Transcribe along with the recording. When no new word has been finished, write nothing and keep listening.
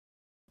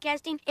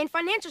broadcasting and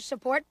financial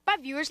support by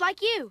viewers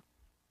like you.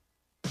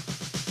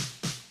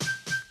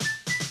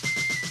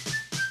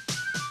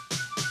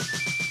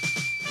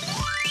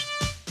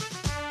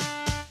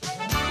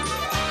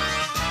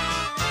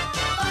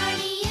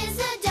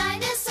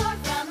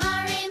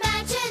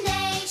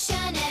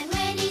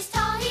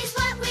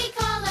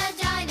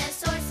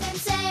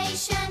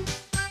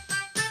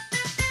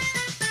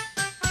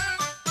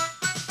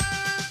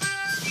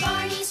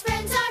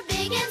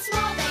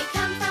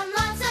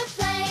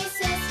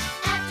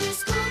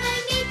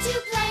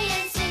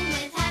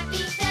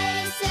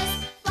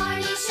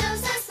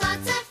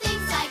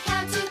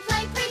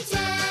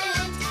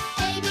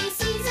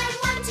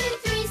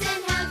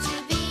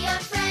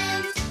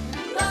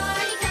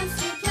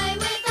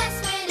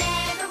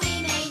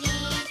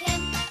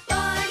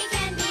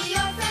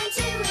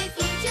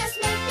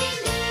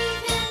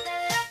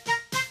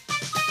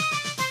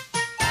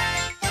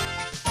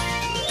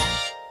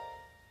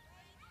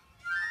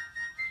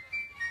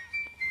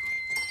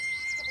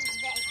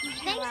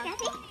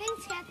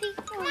 Thanks, Kathy.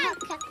 Come on,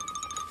 Kathy.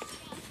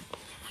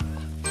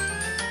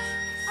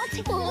 I'll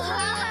take a look.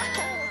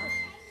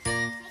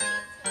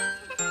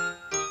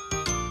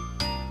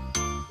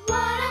 What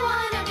I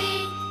wanna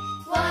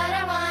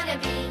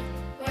be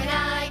when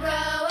I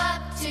grow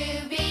up to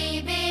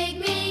be big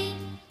me.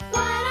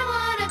 What I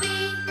wanna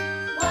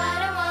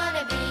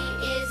be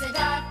is a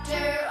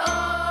doctor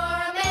or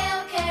a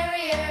mail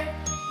carrier.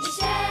 Each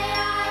day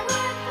I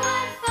work,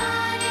 what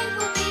fun it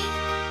will be.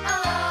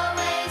 I'll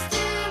always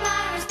do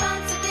my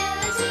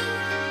responsibility.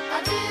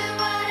 I'll do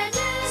what I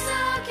do so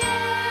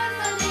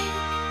carefully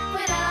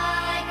when I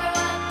grow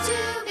up to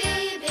be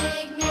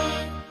big me.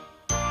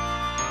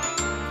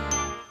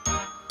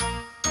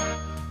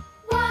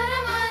 What I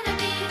wanna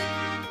be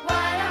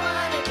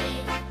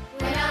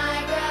when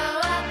I grow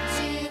up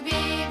to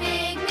be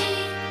big me.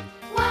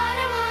 What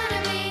I wanna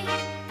be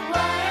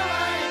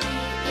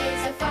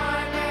is a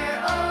farmer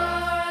or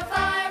a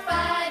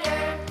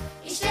firefighter.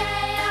 Each day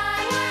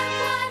I work,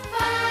 what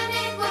fun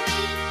it will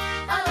be.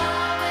 I'll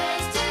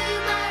always do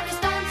my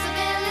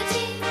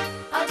responsibility.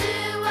 I'll do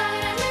what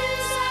I do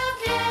so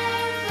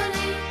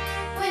carefully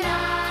when I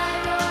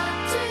grow up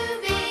to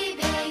be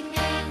big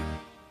me.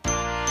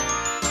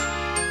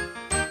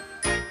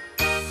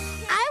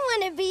 I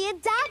want to be a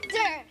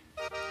doctor.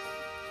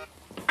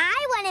 I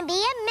want to be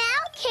a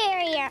mail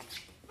carrier.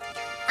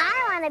 I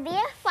want to be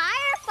a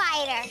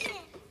firefighter.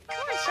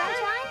 Come on,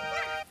 Sunshine.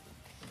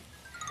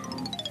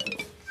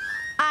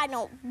 I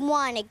don't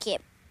want to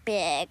get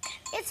big.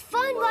 It's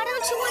fun. Why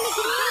don't you want to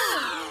get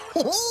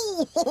big?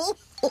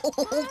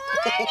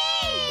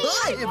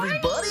 Hi,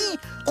 everybody.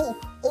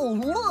 Oh,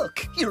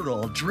 look, you're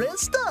all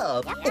dressed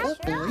up. Yeah,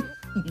 sure.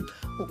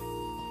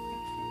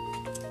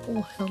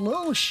 Oh,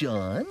 hello,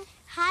 Sean.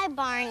 Hi,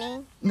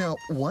 Barney. Now,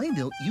 why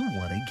don't you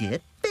want to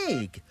get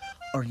big?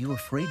 Are you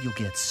afraid you'll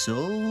get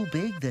so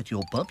big that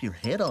you'll bump your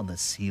head on the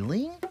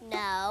ceiling?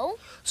 No.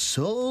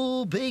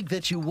 So big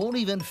that you won't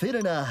even fit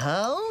in a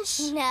house?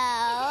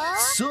 No.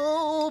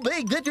 So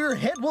big that your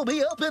head will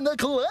be up in the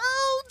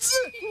clouds?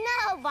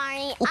 No,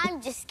 Barney.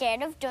 I'm just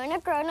scared of doing a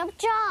grown-up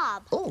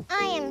job. Oh.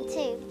 I am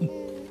too.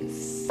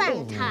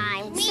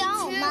 Sometimes. Me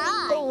so too.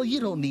 Much. Oh, you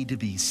don't need to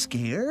be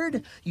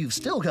scared. You've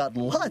still got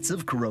lots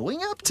of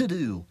growing up to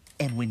do.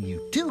 And when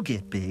you do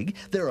get big,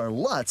 there are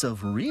lots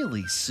of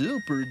really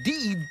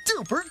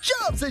super-duper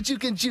jobs that you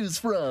can choose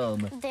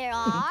from. There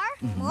are?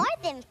 More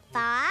than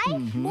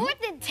 5? More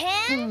than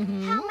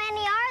 10? How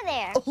many are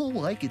there?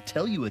 Oh, I could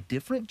tell you a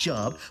different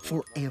job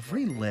for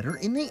every letter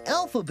in the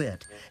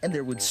alphabet. And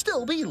there would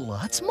still be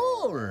lots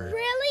more.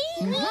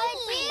 Really?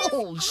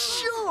 Oh,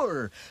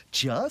 sure.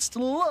 Just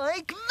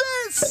like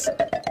this.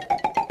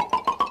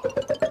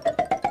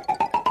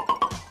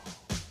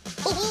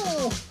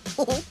 Oh.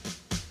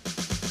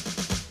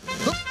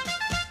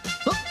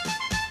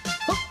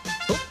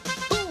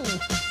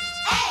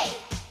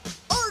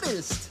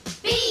 Artist.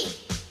 B,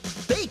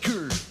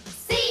 Baker.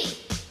 C,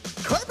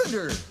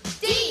 Carpenter.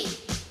 D,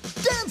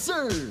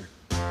 Dancer.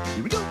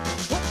 Here we go.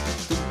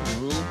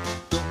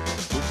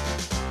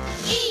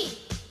 E,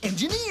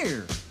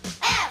 Engineer.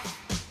 F,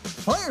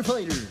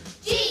 Firefighter.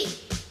 G,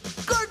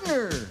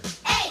 Gardener.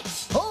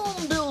 H,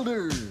 Home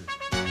builder.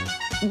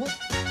 Oh,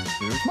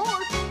 there's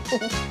more.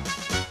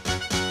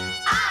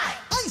 I,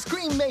 Ice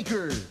cream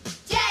maker.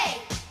 J,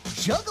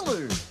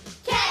 Juggler.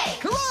 K,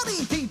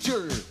 Karate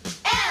teacher.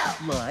 L,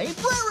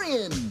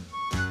 Librarian.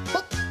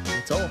 Oh,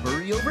 let's all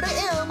hurry over to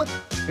M.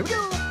 Here we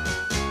go.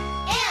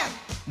 M,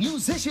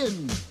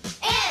 Musician.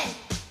 N,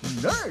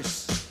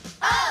 Nurse.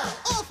 O,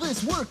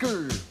 Office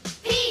worker.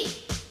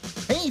 P,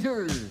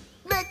 Painter.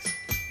 Next.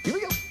 Here we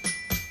go.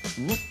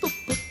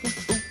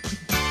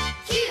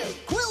 Q,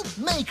 Quilt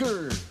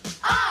maker.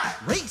 R,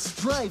 Race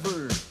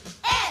driver.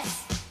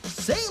 S,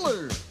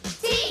 Sailor.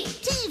 T,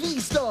 TV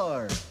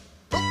star.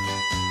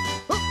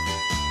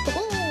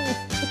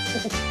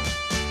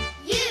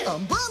 U,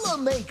 Umbrella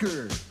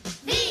maker.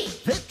 V,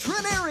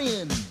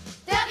 Veterinarian.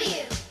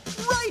 W,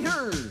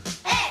 Writer.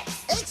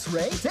 X,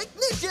 X-ray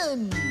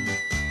technician.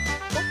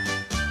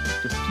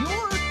 Just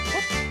pure.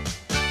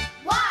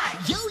 Y,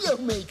 Yo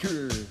job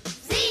maker.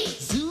 Z.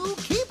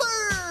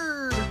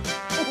 Zookeeper.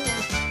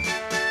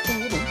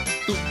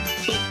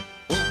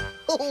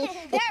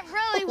 That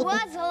really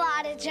was a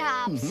lot of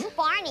jobs.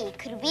 Barney,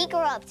 could we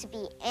grow up to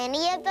be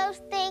any of those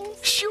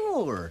things?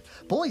 Sure.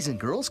 Boys and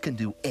girls can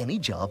do any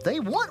job they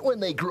want when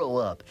they grow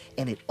up.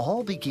 And it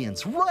all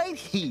begins right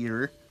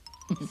here.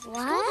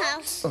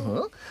 Schoolhouse.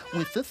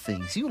 With the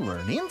things you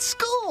learn in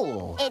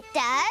school. It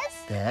does?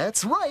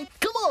 That's right.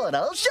 Come on,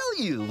 I'll show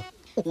you.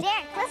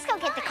 Derek, let's go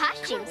get the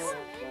costumes.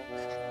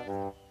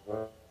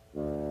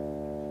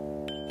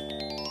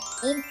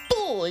 Oh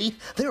boy,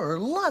 there are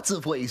lots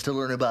of ways to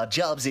learn about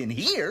jobs in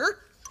here.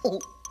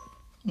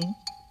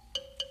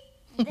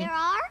 There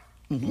are?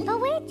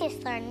 But we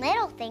just learn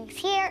little things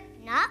here,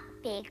 not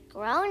big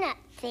grown-up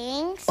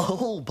things.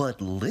 Oh, but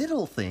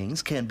little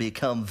things can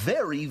become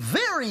very,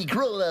 very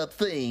grown-up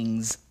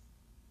things.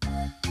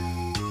 When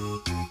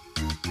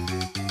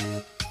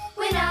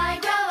I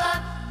grow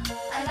up,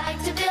 I like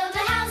to build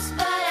a house,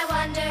 but I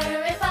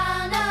wonder if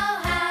I'll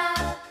know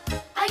how.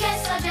 I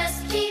guess I'll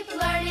just keep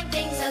learning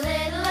things a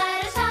little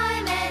at a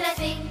time, and I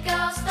think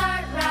I'll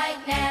start right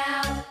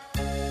now.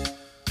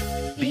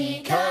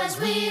 Because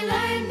we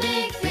learn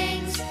big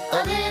things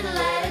a little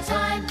at a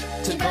time.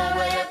 To go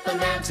way up a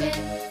mountain,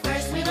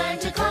 first we learn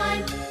to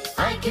climb.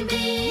 I can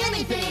be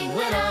anything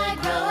when I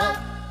grow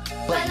up,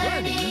 by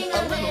learning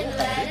a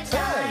little at a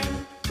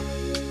time.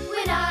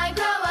 When I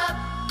grow up,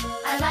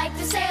 I like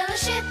to sail a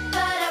ship, but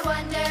I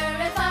wonder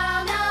if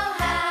I'll know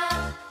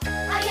how.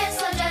 I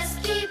guess I'll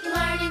just keep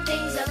learning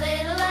things a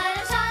little at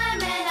a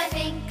time, and I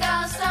think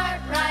I'll start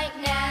right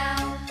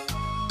now.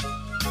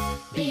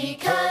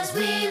 Because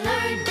we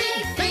learn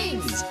big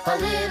things a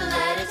little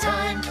at a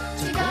time.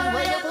 To go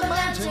way up a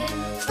mountain,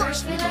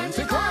 first we learn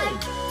to climb.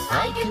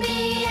 I can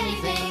be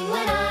anything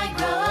when I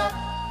grow up,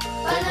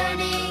 by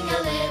learning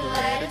a little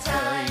at a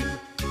time.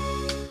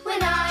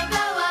 When I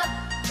grow up,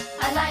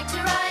 I like to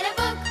write a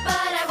book,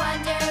 but I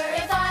wonder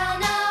if I'll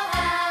know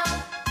how.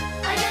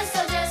 I guess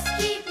I'll just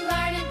keep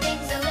learning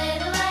things a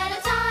little at a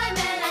time,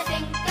 and I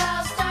think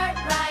I'll start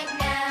right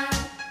now.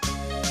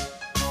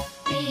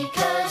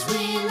 Because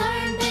we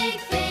learn big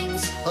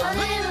things a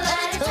little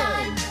at a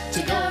time.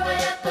 To go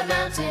way up a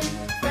mountain,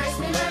 first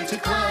we learn to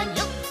climb.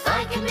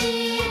 I can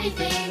be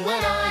anything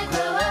when I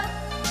grow up,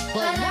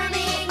 by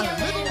learning a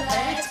little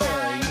at a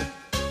time.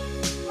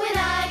 When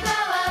I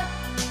grow up,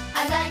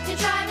 I like to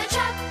drive a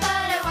truck,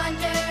 but I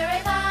wonder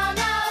if I'll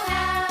know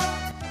how.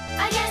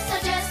 I guess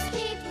I'll just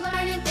keep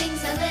learning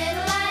things a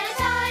little at a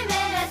time,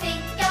 and I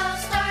think I'll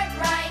start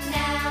right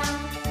now.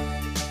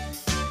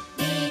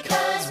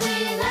 Because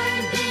we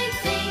learn big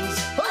things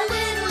a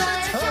little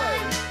at a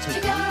time. To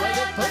go way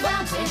up a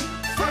mountain,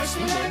 first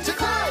we learn to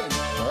climb.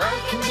 I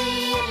can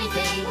be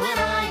anything when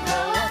I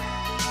grow up,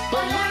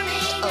 by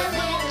learning a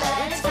little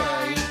at a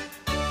time.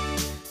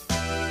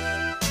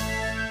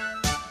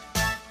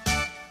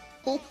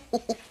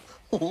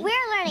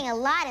 We're learning a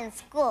lot in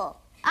school.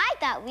 I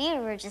thought we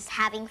were just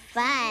having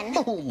fun.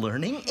 Oh,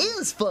 learning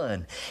is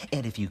fun.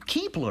 And if you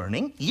keep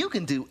learning, you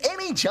can do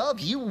any job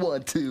you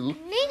want to.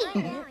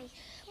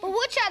 But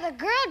which are the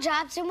girl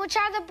jobs and which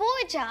are the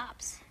boy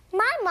jobs?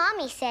 My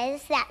mommy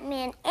says that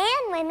men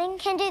and women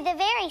can do the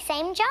very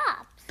same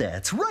job.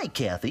 That's right,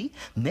 Kathy.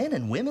 Men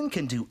and women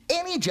can do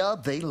any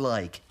job they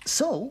like.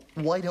 So,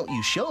 why don't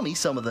you show me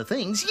some of the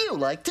things you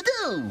like to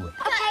do?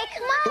 Okay,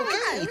 come on.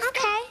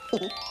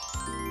 Okay.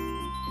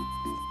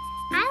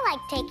 I like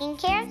taking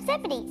care of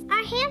Zippity,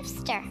 our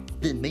hamster.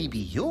 Then maybe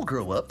you'll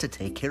grow up to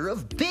take care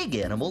of big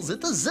animals at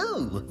the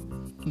zoo.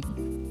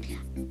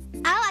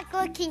 I like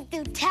looking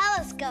through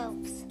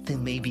telescopes.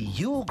 Then maybe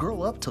you'll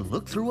grow up to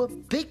look through a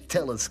big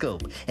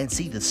telescope and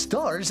see the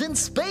stars in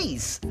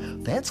space.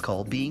 That's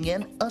called being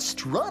an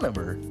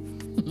astronomer.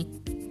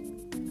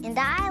 And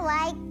I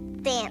like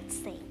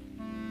dancing.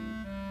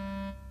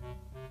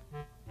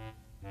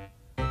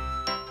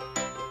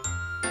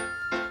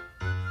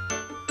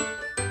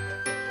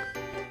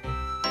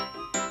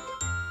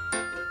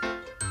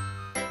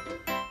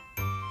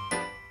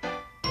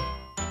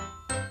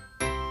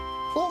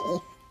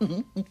 Oh.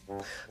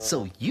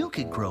 So you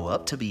could grow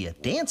up to be a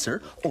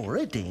dancer or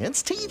a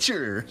dance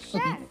teacher.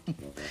 Sure.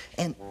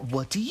 And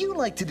what do you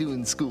like to do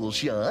in school,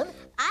 Sean?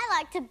 I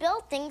like to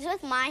build things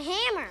with my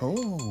hammer.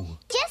 Oh,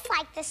 Just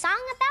like the song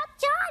about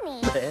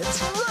Johnny.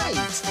 that's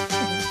right.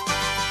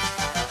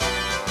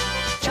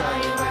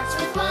 Johnny works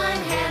with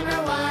one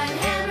hammer, one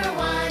hammer,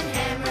 one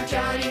hammer.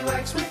 Johnny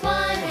works with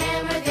one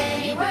hammer,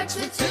 then he works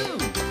with two.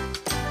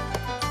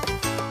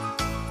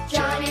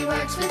 Johnny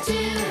works with two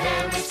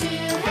hammers, two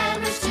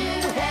hammers, two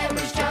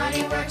hammers.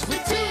 Johnny works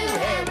with two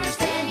hammers,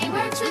 then he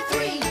works with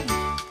three.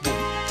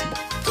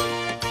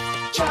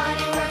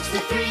 Johnny works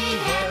with three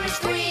hammers,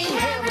 three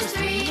hammers,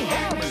 three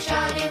hammers.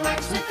 Johnny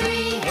works with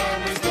three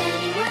hammers, then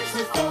he works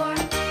with four.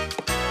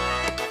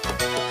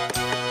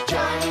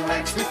 Johnny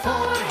works with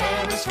four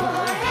hammers,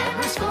 four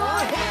hammers, four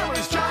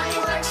hammers. Johnny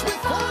works with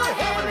four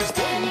hammers,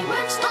 then he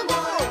works no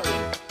more.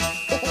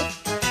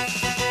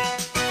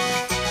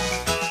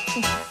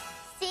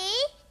 See?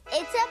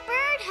 It's a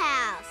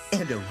birdhouse.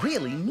 And a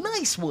really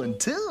nice one,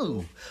 too.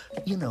 too.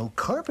 You know,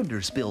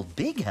 carpenters build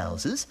big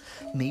houses.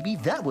 Maybe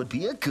that would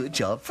be a good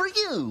job for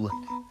you.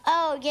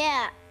 Oh,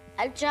 yeah,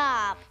 a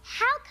job.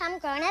 How come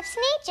grown-ups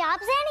need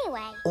jobs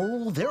anyway?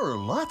 Oh, there are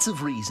lots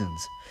of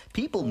reasons.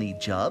 People need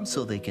jobs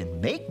so they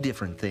can make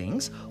different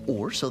things,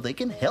 or so they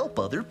can help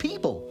other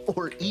people,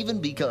 or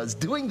even because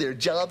doing their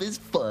job is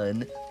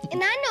fun.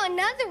 And I know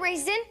another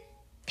reason.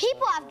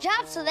 People have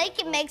jobs so they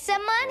can make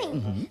some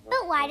money.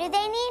 But why do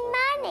they need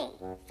money?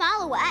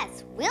 Follow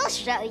us. We'll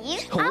show you.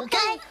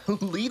 Okay,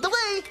 lead the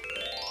way.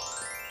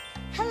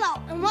 Hello,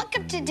 and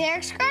welcome to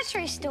Derek's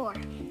grocery store.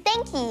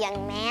 Thank you,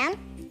 young man.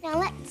 Now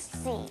let's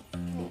see.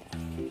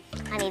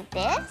 I need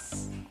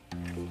this,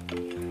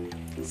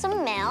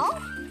 some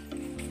milk,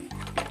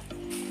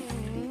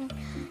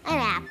 an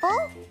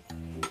apple,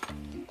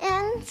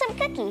 and some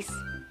cookies.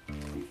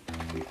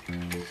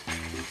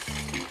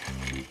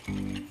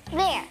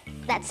 There,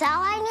 that's all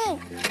I need.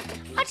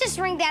 I'll just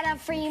ring that up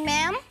for you,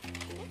 ma'am.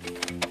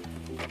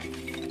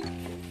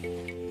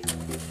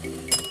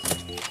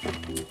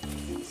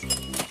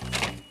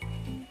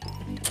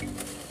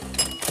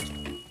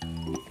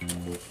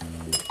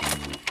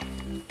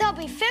 There'll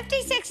be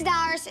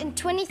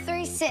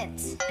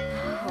 $56.23.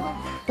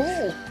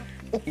 Oh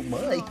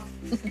my.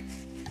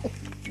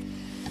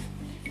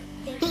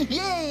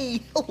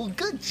 Yay! Oh,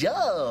 good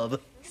job.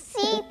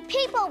 See,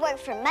 people work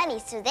for money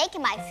so they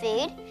can buy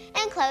food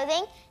and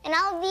clothing and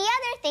all the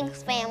other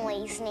things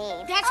families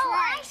need. That's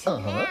right. I see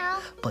now.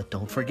 But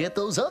don't forget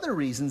those other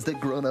reasons that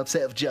grown-ups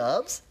have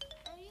jobs.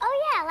 Oh,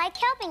 yeah, like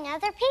helping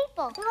other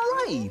people.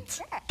 Right.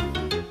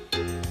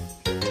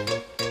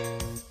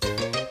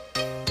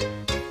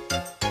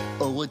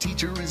 Oh, a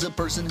teacher is a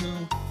person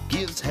who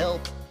gives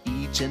help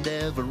each and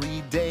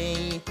every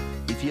day.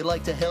 If you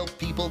like to help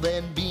people,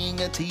 then being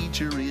a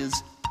teacher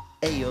is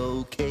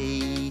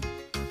A-OK.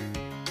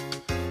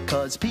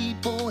 'Cause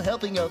people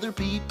helping other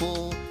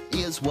people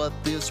is what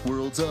this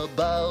world's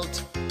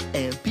about.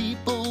 And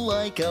people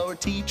like our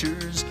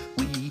teachers,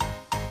 we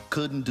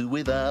couldn't do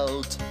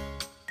without.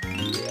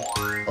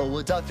 Oh,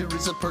 a doctor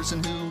is a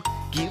person who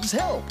gives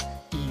help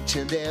each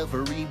and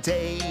every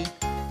day.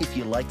 If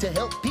you like to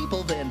help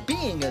people, then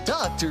being a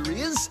doctor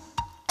is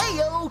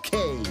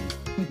A-OK.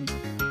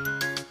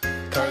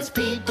 'Cause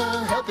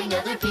people helping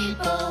other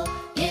people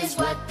is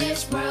what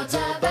this world's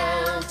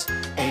about.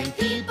 And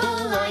people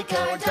like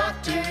our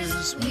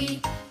doctors,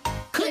 we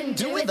couldn't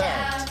do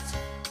without.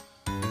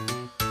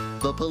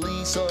 The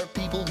police are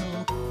people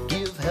who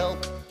give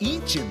help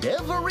each and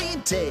every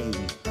day.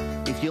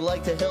 If you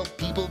like to help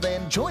people,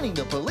 then joining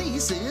the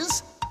police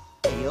is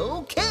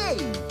A-OK.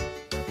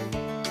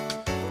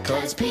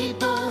 'Cause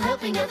people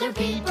helping other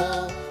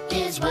people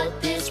is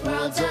what this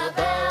world's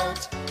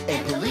about.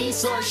 And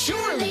police are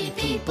surely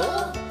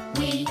people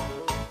we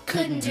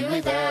couldn't do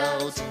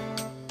without.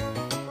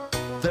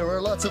 There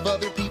are lots of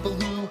other people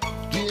who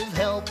give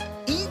help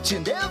each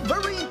and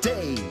every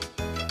day.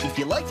 If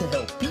you like to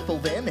help people,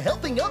 then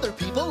helping other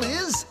people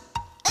is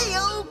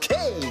A-OK.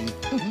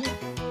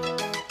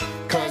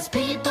 'Cause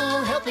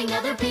people helping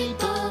other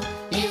people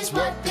is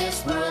what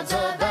this world's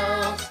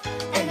about.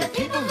 And the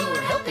people who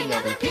are helping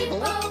other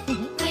people,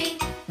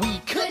 we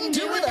couldn't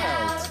do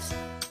without.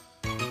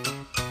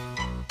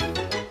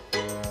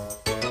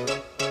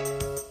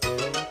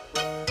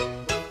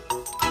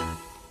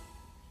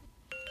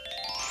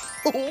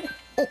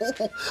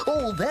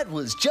 Oh, that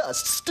was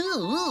just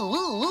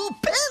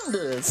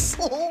stupendous.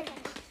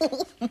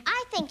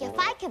 I think if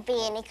I could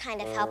be any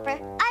kind of helper,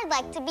 I'd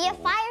like to be a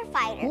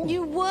firefighter.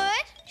 You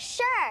would?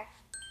 Sure.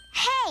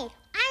 Hey,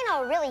 I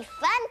know a really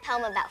fun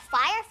poem about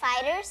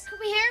firefighters. Could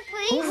we hear it,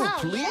 please? Oh,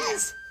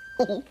 please?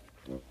 Oh.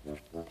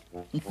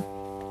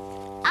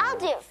 I'll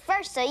do it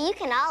first so you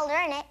can all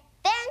learn it.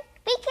 Then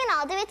we can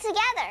all do it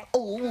together.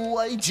 Oh,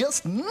 I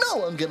just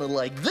know I'm gonna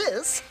like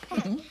this.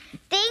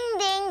 Ding,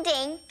 ding,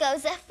 ding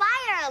goes the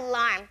fire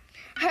alarm.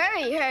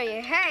 Hurry,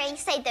 hurry, hurry,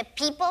 save the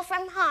people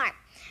from harm.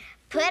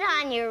 Put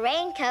on your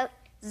raincoat,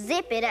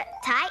 zip it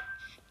up tight.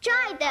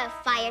 Drive the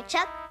fire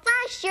truck,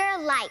 flash your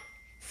light.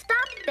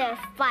 Stop the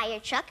fire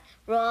truck,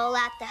 roll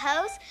out the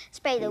hose,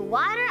 spray the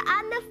water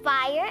on the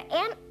fire,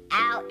 and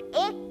out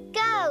it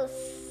goes.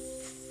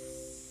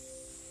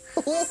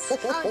 Oh,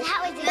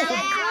 that was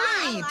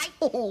Great!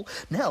 Oh,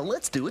 now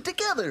let's do it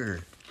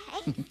together.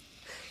 Okay.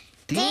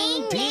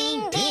 Ding,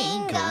 ding,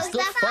 ding goes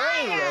the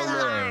fire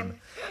alarm.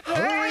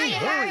 Hurry,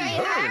 hurry,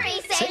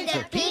 hurry, save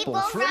the people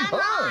from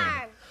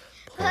harm.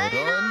 Put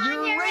on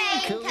your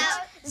raincoat,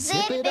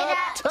 zip it up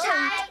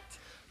tight.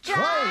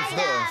 Drive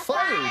the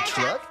fire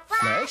truck,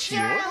 flash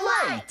your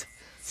light.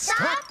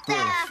 Stop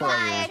the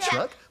fire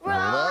truck, roll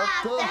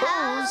out the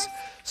hose.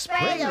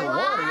 Spray the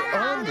water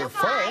on the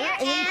fire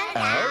and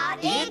out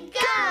it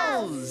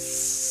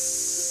goes.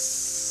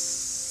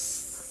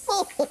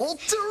 Oh,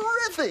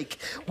 terrific!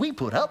 We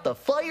put out the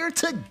fire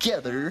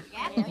together.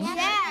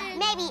 Yeah.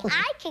 Maybe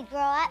I could grow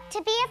up to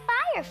be a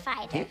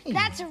firefighter.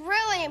 That's a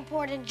really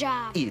important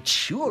job. It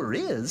sure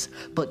is.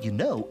 But you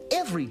know,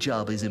 every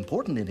job is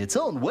important in its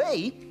own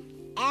way.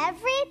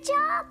 Every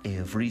job?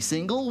 Every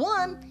single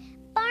one.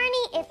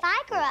 Barney, if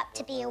I grow up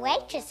to be a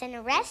waitress in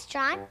a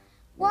restaurant,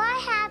 will I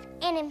have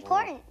an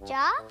important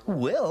job?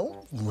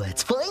 Well,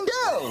 let's find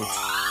out.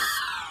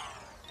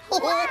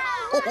 Wow,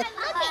 look at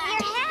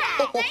your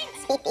hat.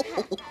 Thanks.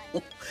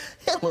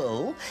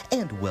 Hello,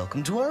 and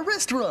welcome to our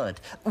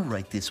restaurant.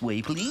 Right this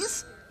way,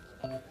 please.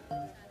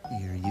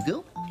 Here you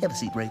go. Have a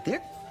seat right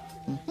there.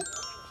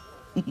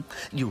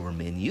 Your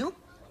menu.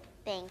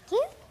 Thank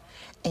you.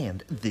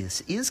 And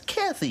this is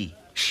Kathy.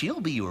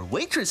 She'll be your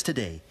waitress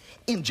today.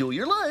 Enjoy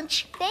your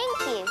lunch. Thank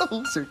you.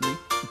 Oh, certainly.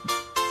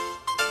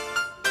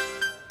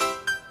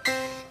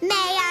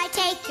 May I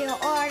take your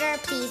order,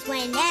 please,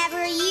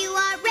 whenever you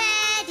are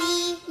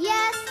ready?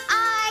 Yes,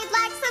 I'd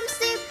like some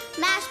soup,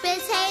 mashed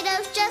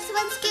potatoes, just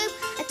one scoop,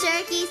 a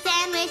turkey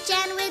sandwich,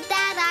 and with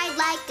that I'd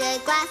like a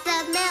glass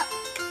of milk.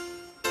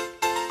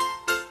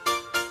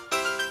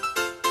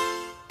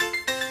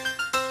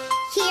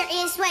 Here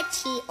is what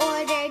she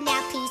ordered,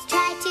 now please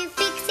try to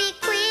fix it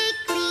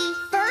quickly.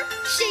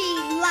 First, she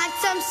likes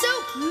some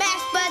soup,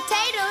 mashed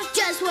potatoes,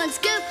 just one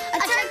scoop, a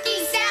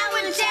turkey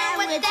sandwich, and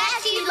with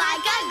that she'd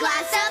like a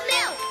glass of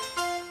milk.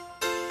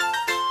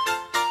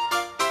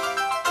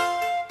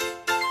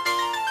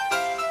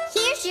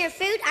 Here's your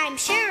food, I'm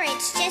sure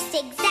it's just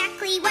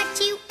exactly what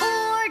you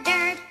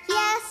ordered.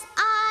 Yes,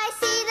 I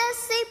see the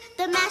soup,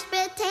 the mashed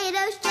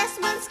potatoes, just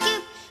one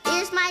scoop.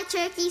 Here's my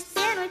turkey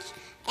sandwich,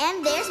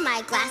 and there's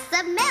my glass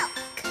of milk.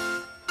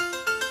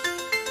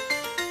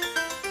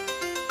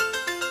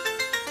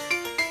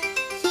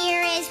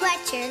 Here is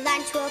what your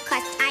lunch will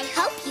cost. I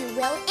hope you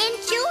will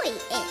enjoy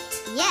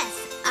it. Yes,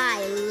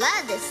 I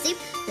love the soup,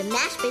 the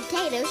mashed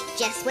potatoes,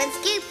 just one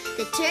scoop,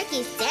 the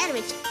turkey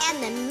sandwich,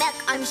 and the milk.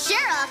 I'm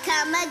sure I'll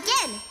come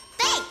again.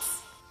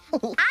 Thanks.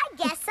 I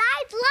guess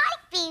I'd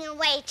like being a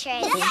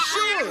waitress.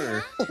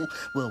 Sure.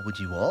 Well, would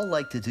you all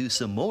like to do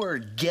some more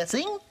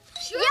guessing?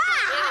 Yeah.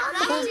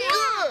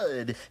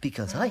 Good,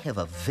 because I have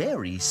a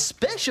very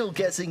special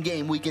guessing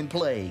game we can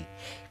play.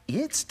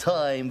 It's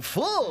time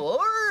for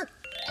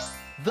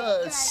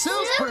the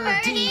Super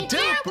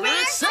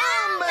Duper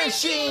Sound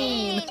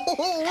Machine.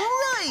 All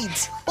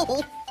right.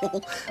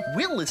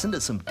 We'll listen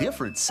to some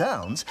different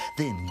sounds,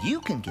 then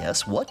you can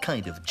guess what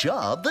kind of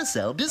job the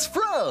sound is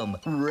from.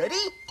 Ready?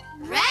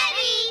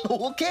 Ready?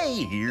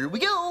 Okay, here we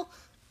go.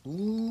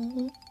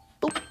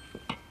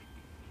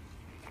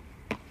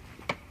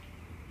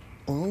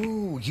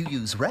 Oh, you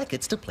use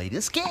rackets to play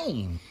this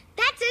game.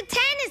 That's a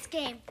tennis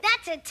game.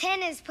 That's a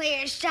tennis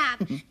player's job.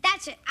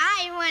 That's what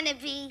I want to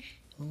be.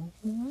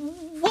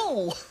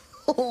 Whoa!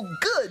 Oh,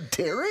 good,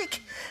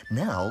 Derek.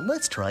 Now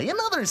let's try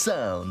another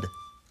sound.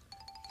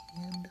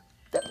 And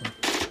that one.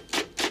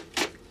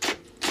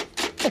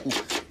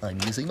 Oh, I'm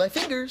using my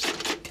fingers.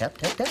 Tap,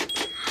 tap, tap.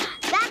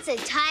 That's a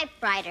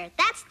typewriter.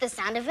 That's the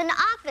sound of an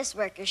office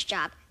worker's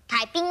job.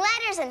 Typing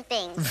letters and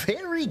things.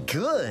 Very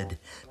good.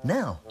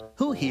 Now,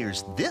 who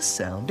hears this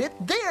sound at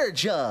their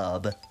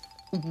job?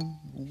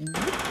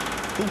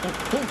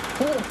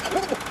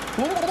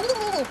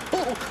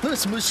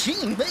 This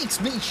machine makes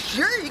me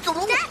shake.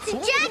 That's a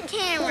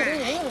jackhammer.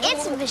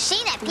 It's a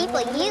machine that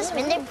people use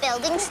when they're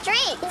building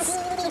streets.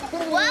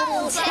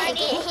 Whoa,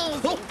 Barney.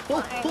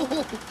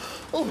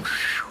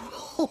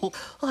 Oh,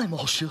 I'm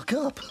all shook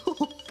up.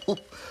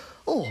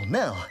 Oh,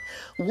 now,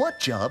 what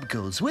job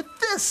goes with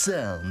this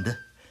sound?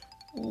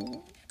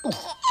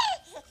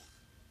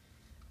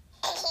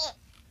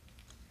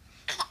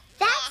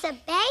 That's a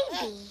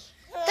baby.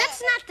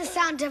 That's not the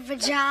sound of a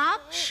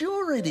job.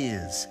 Sure it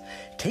is.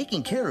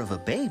 Taking care of a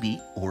baby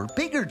or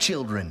bigger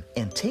children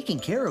and taking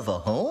care of a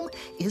home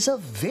is a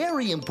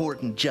very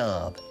important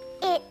job.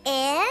 It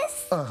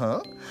is?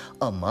 Uh-huh.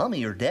 A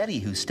mommy or daddy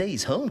who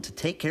stays home to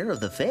take care of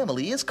the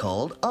family is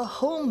called a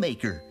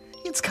homemaker.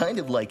 It's kind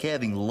of like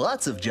having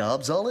lots of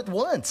jobs all at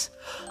once.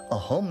 A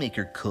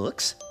homemaker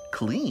cooks,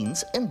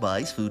 cleans, and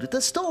buys food at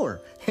the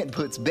store, and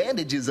puts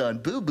bandages on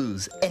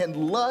boo-boos, and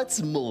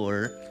lots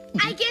more.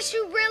 I guess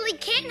you really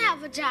can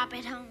have a job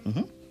at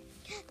home.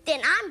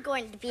 Then I'm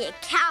going to be a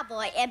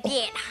cowboy and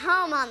be at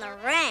home on the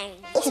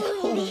range.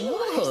 Oh,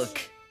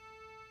 look.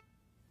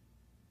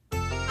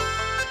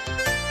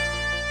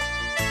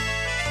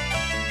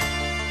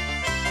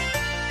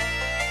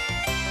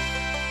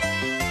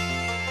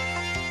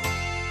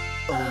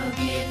 Oh,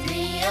 give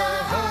me a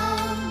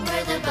home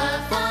where the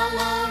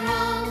buffalo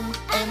roam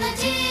and the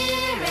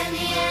deer and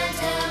the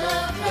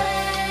antelope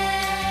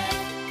play,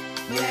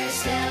 where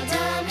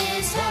seldom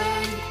is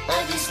heard a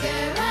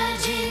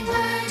discouraging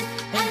word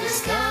and the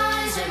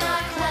skies are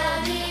not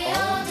cloudy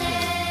all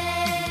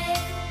day.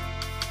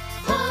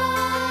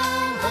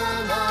 Home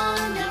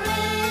along the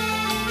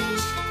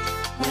range,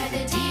 where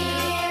the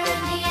deer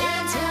and the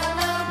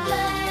antelope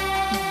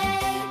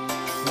play,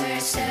 where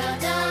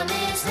seldom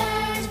is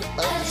heard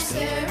a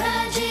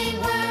discouraging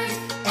word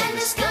and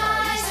the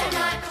skies are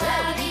not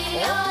cloudy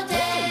all day.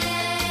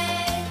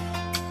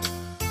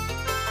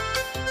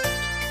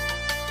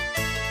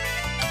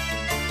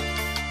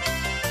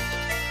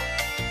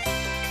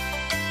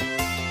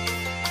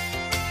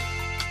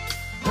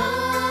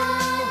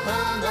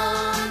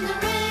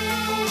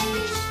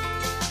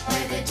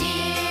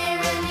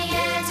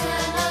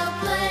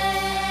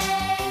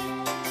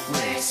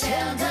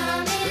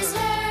 seldom is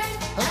heard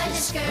a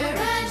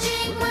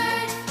discouraging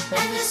word,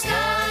 and the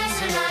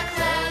skies are not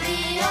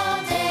cloudy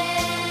all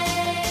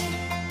day.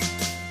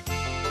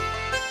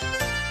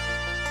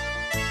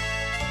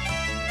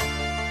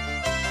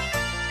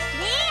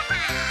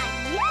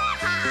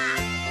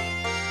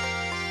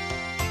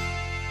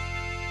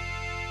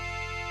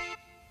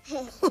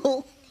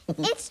 Yeehaw!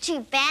 It's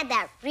too bad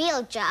that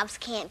real jobs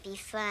can't be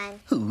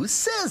fun. Who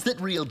says that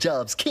real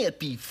jobs can't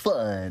be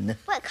fun?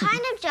 What kind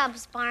of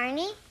jobs,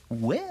 Barney?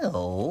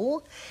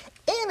 Well,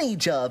 any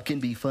job can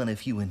be fun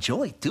if you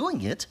enjoy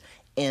doing it.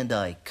 And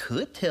I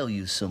could tell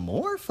you some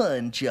more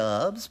fun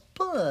jobs,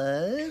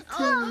 but...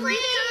 Please!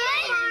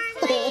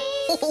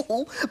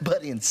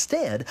 But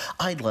instead,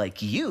 I'd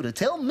like you to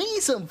tell me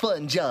some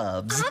fun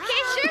jobs.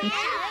 Okay, sure.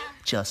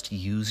 Just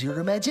use your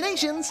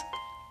imaginations.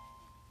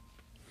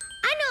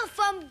 I know a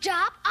fun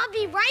job. I'll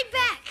be right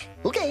back.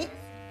 Okay.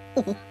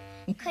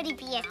 Could he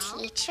be a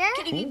teacher?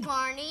 Could he be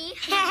Barney?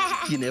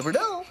 You never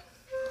know.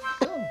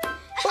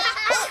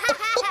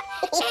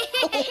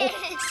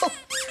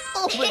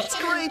 Oh, that's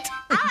great.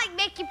 I like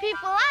making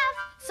people laugh,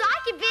 so I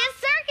could be a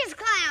circus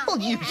clown. Well,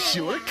 you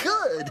sure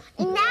could.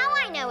 Now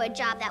I know a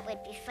job that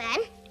would be fun.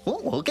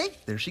 Oh, okay.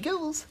 There she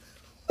goes.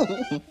 Oh, wow.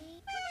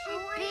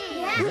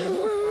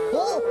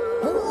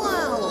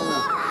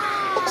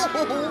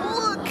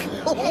 Oh, look.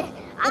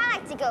 I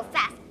like to go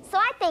fast, so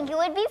I think it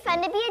would be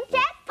fun to be a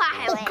jet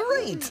pilot.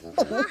 Great.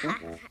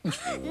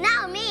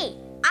 Now me.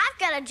 I've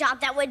got a job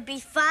that would be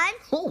fun,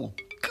 Oh,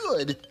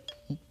 good.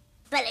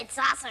 but it's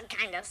also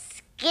kind of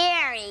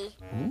scary.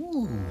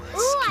 Ooh, I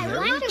scary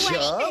wonder what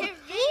job. it could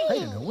be. I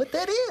don't know what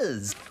that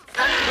is.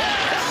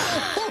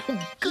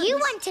 You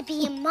want to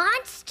be a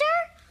monster?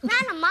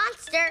 Not a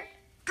monster.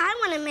 I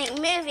want to make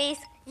movies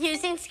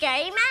using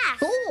scary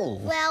masks. Oh.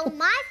 Well,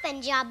 my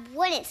fun job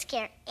wouldn't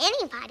scare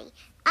anybody.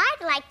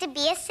 I'd like to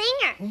be a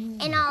singer,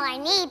 and all I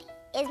need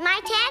is my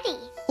teddy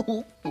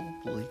Oh,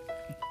 boy.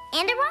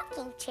 and a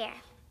rocking chair.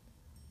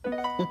 Me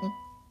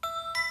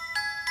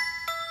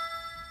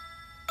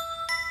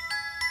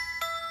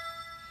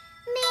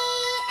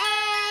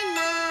and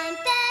my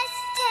best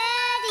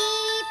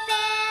teddy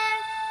bear,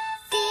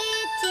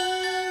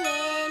 sitting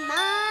in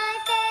my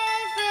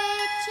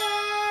favorite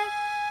chair.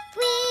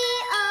 We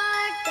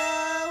are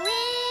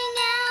going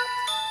out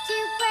to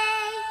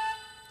play,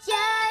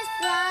 just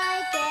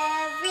like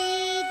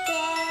every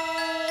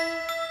day.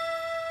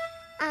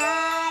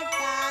 I've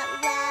got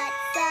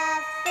lots of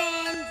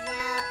friends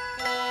out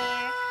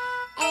there,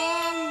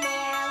 and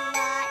they're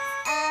lots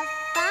of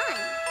fun.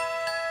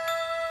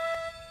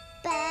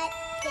 But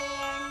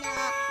they're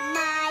not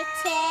my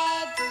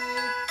teddy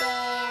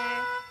bear.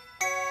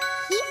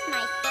 He's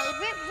my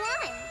favorite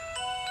one.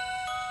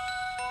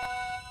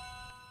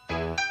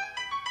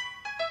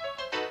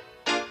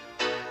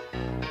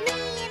 Me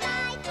and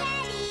my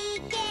teddy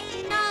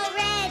getting all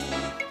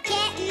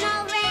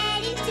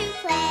ready to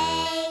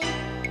play.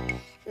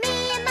 Me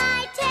and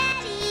my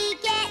teddy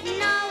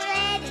getting all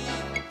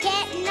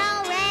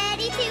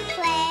ready to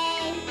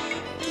play.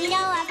 You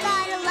know I've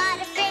got a lot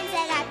of friends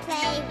that I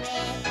play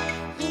with.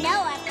 You know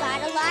I've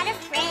got a lot of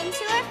friends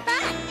who are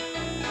fun.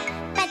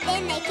 But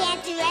then they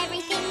can't do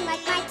everything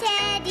like my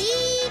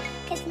teddy.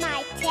 'Cause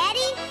my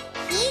teddy,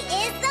 he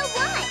is the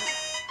one.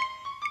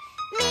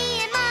 Me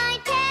and my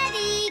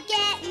teddy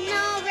getting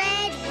all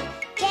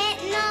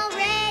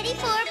ready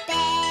for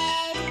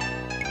bed.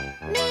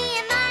 Me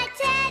and my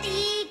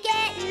teddy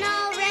getting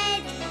all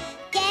ready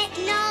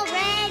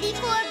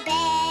for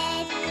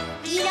bed.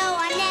 You know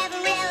I'm never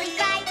really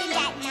frightened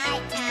at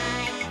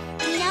nighttime.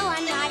 You know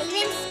I'm not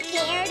even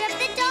scared of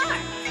the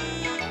dark.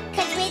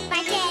 'Cause with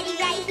my teddy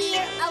right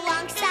here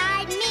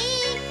alongside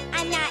me,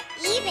 I'm not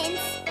even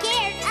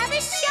scared of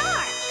a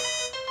shark.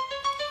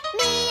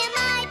 Me and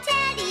my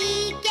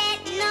teddy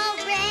getting all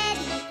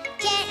ready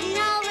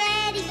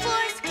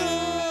for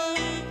school.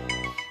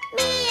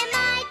 Me and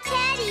my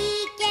teddy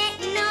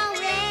getting all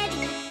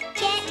ready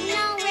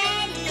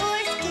for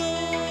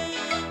school.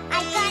 I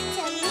got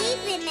to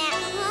leave him at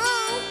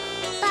home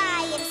by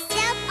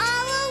himself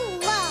all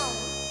alone.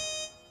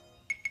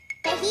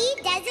 But he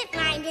doesn't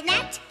mind, and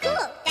that's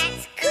cool.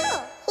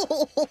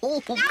 Oh,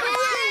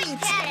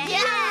 great.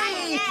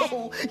 Yay.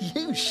 Oh,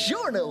 you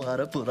sure know how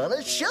to put on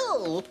a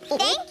show.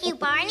 Thank you,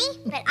 Barney.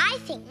 But I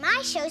think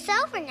my show's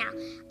over now.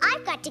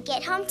 I've got to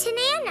get home to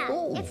Nana.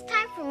 Oh. It's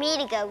time for me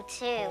to go,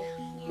 too.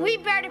 We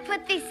better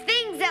put these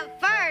things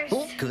up first.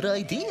 Oh, good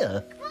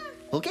idea.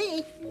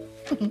 Okay.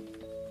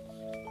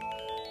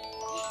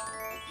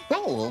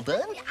 Oh, all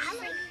done?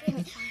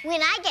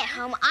 When I get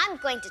home, I'm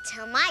going to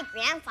tell my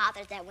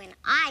grandfather that when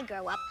I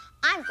grow up,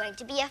 I'm going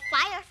to be a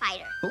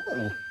firefighter.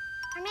 Oh.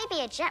 Or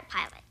maybe a jet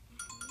pilot.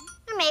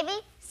 Or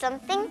maybe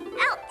something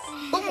else.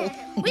 Oh.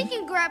 We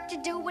can grow up to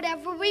do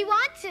whatever we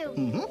want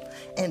to.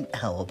 And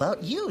how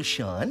about you,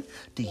 Sean?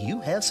 Do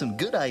you have some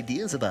good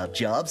ideas about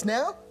jobs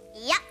now?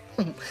 Yep.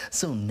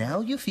 So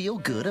now you feel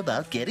good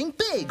about getting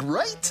big,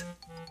 right?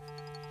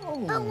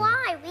 But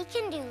why? We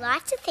can do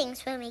lots of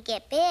things when we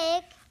get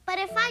big. But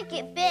if I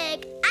get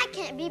big, I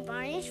can't be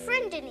Barney's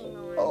friend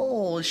anymore.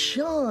 Oh,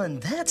 Sean,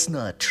 that's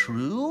not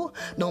true.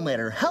 No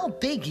matter how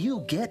big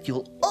you get,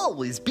 you'll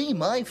always be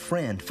my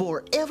friend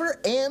forever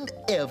and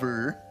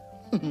ever.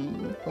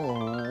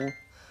 Oh,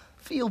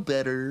 feel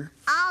better.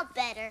 All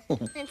better.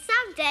 And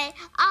someday,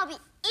 I'll be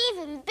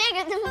even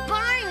bigger than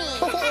Barney.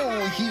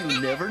 Oh,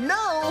 you never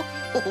know.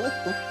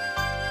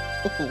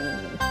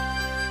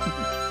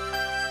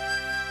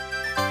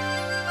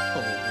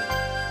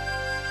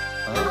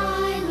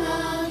 I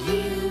love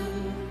you,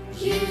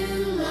 you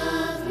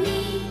love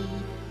me.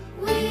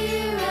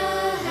 We're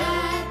a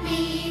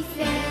happy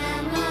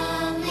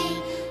family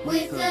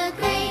with a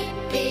great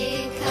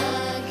big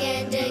hug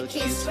and a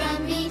kiss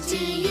from me to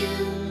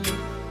you.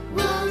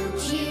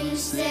 Won't you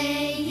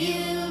say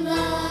you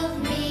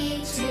love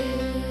me too?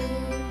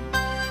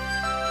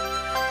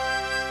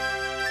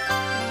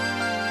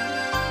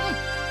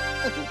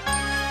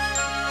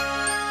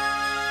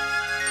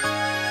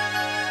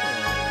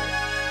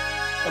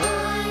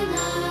 I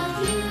love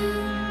you,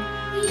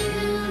 you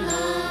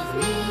love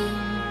me.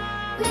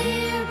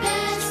 We're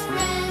best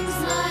friends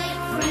like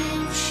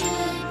friends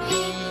should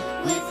be.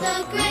 With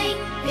a great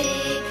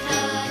big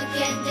hug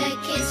and a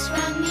kiss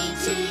from me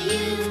to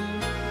you.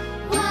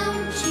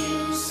 Won't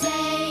you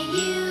say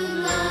you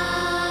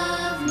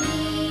love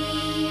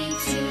me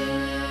too?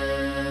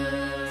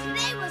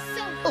 Today was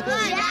so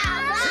fun. Yeah.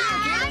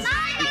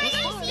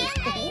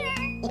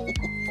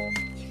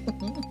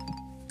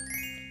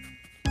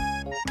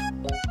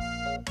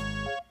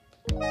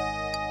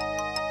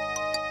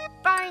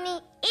 Barney,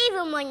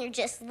 even when you're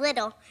just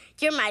little,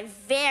 you're my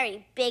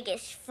very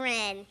biggest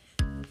friend.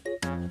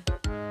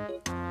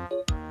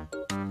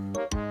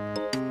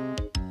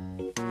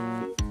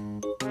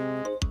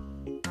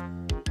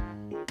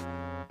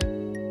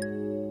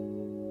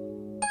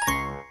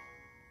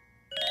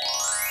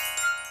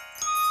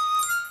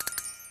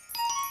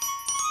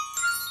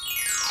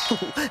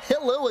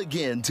 Hello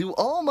again to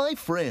all my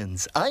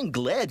friends. I'm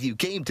glad you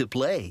came to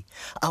play.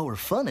 Our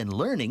fun and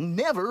learning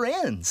never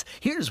ends.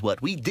 Here's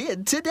what we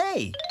did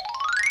today.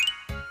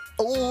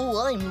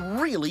 Oh, I'm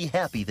really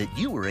happy that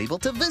you were able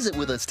to visit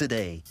with us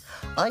today.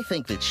 I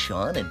think that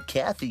Sean and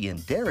Kathy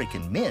and Derek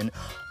and Min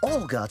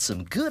all got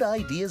some good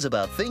ideas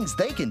about things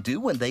they can do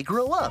when they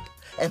grow up.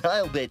 And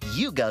I'll bet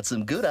you got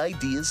some good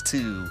ideas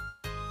too.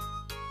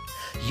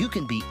 You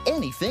can be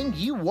anything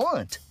you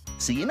want.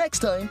 See you next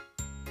time.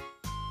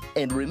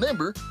 And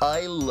remember,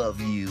 I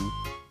love you.